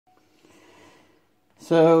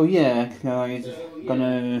So yeah, guys,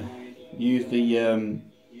 gonna use the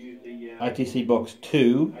Itc Box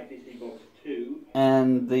 2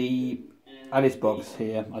 and the Itc Box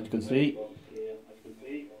here, as you can see.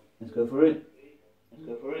 Let's go for it.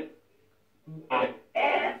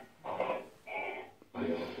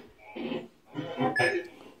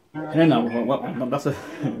 No, that's a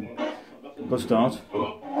good start.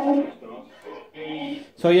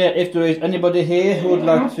 So yeah, if there is anybody here who would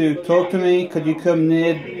like to talk to me, could you come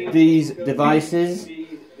near these devices?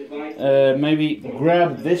 Maybe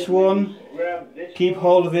grab this one, keep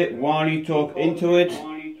hold of it while you talk into it,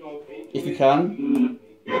 if you can,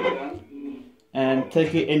 and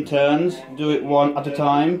take it in turns. Do it one at a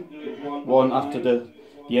time, one after the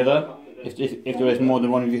other, if there is more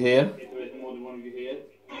than one of you here.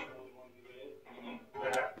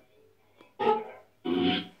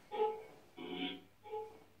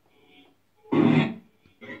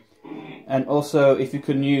 And also, if you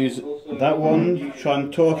can use that one, try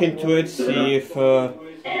and talk into it, see if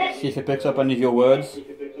it picks up any of your words.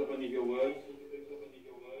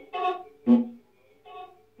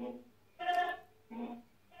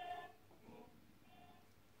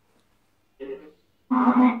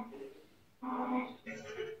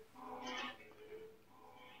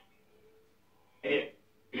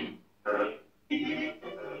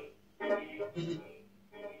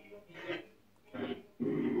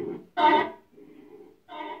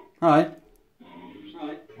 Hi.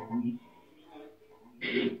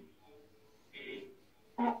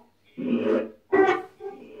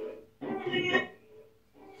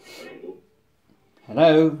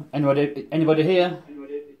 Hello? Anybody here?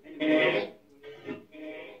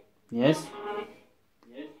 Yes?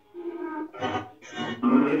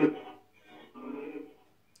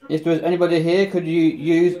 If there is anybody here, could you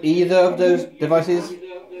use either of those devices?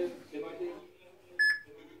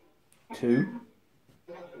 2.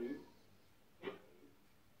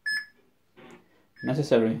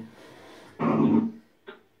 Necessary.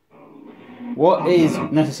 What is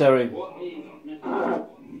necessary?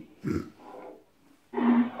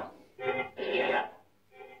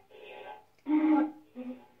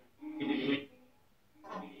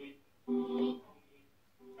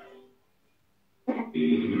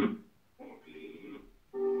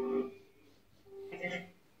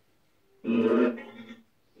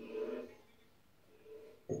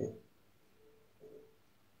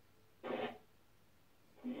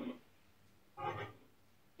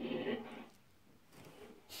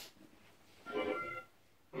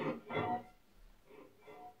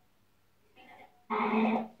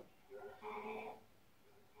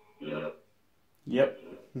 Yep.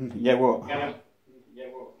 Yeah, what?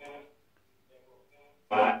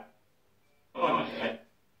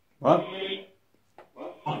 What?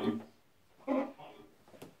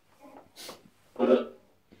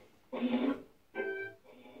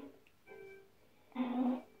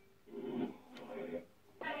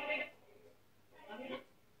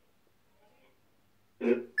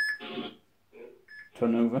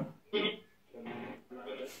 Turn over.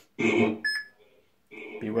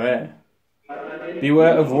 Beware.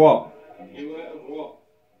 Beware of what?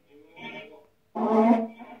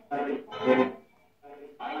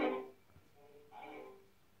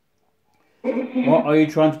 What are you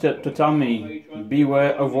trying to tell me?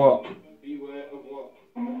 Beware of what?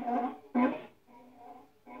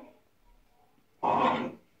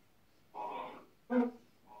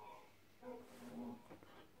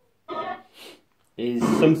 Is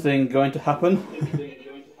something going to happen?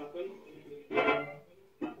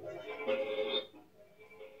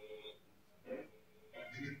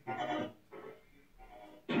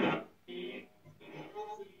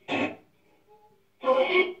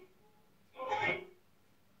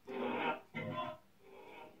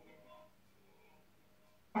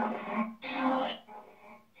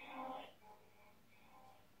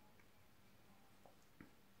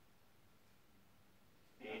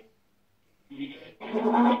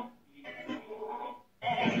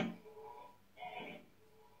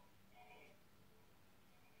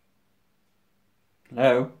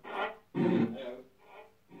 Hello?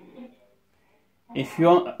 If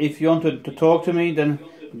you want to talk to me, then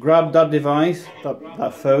grab that device,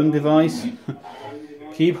 that phone device.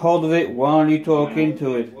 Keep hold of it while you talk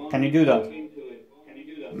into it. Can you do that?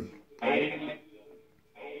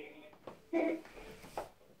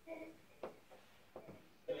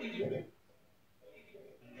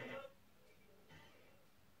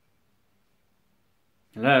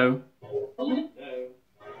 Hello?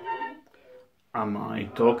 Am I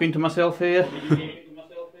talking to myself here?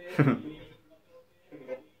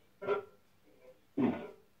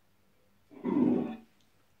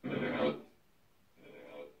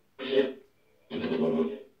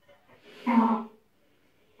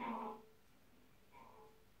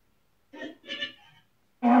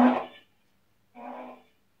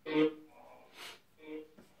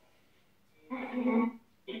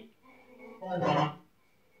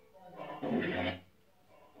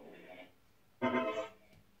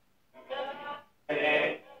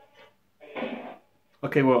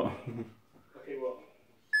 Okay, what?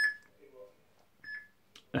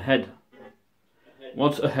 Ahead.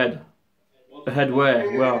 What's ahead? Ahead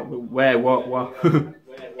where? Well, where? What?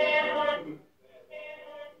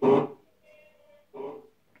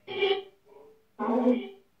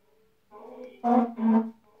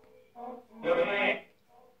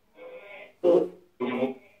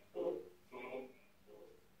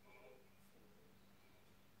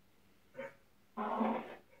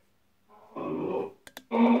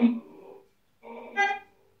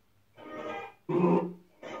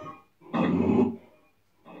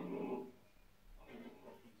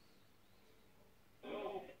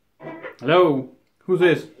 Hello? Who's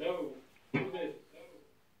this?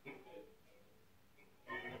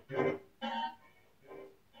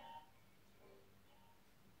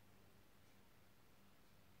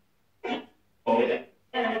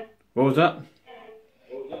 What was that?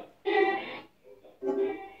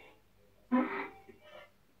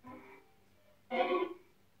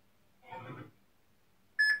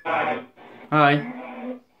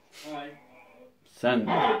 Hi. Send.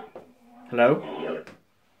 Hello?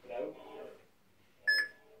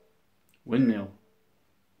 Windmill.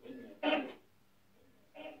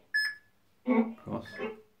 Cross.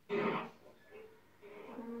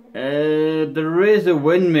 There is a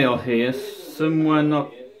windmill here, somewhere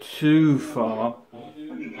not too far.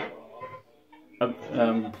 Up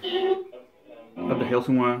the hill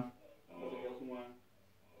somewhere.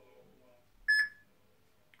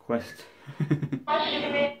 Quest.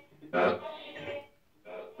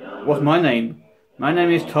 What's my name? My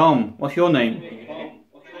name is Tom. What's your name?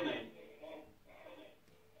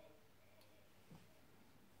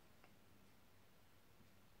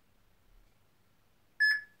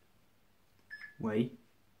 Way.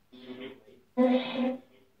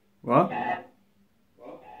 What?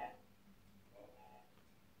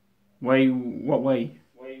 Way, what way?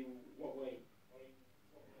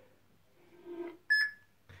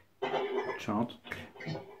 Chart.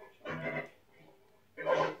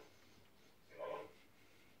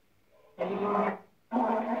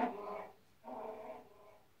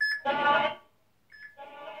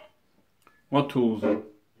 What tools?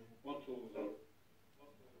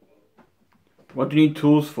 What do you need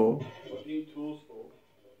tools for?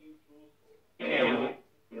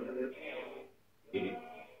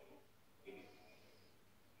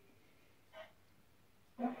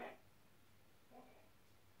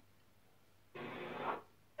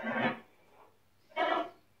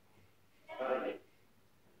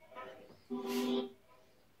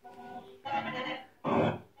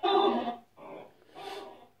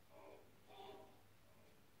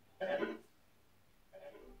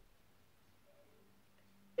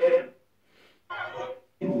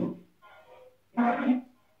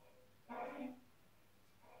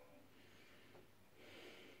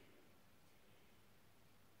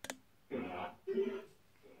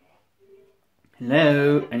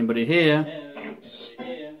 Hello? Anybody here?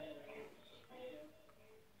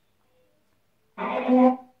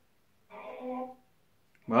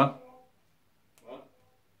 What?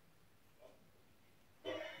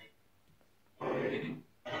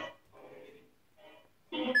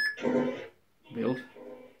 Build.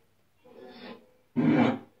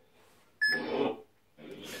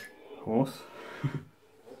 Horse.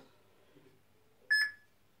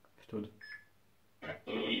 Stood.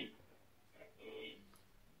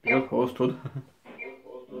 Build horse stood.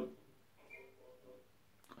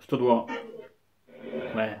 Stood what?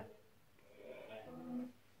 Where?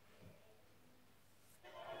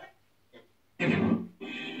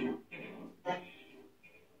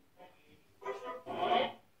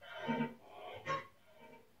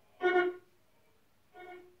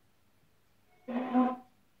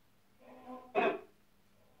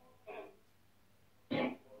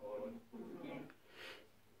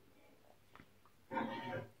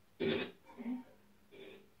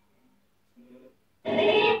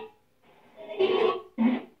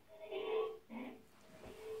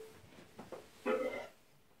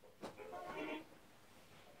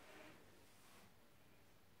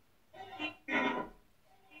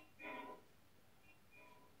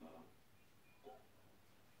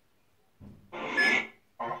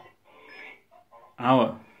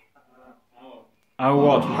 Hour. Hour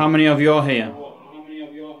what? How many of you are here?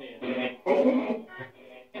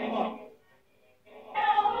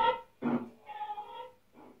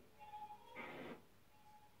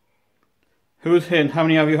 Who's here and how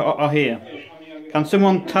many of you are here? Can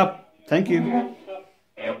someone tap? Thank you.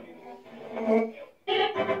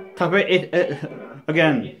 Tap it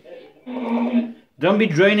again. Don't be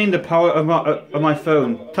draining the power of my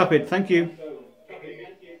phone. Tap it. Thank you.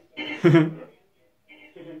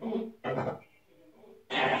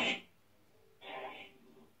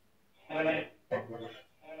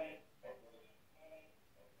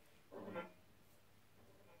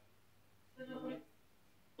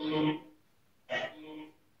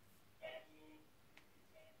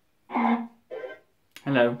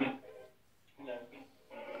 Hello.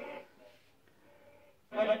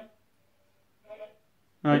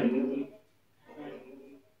 Right.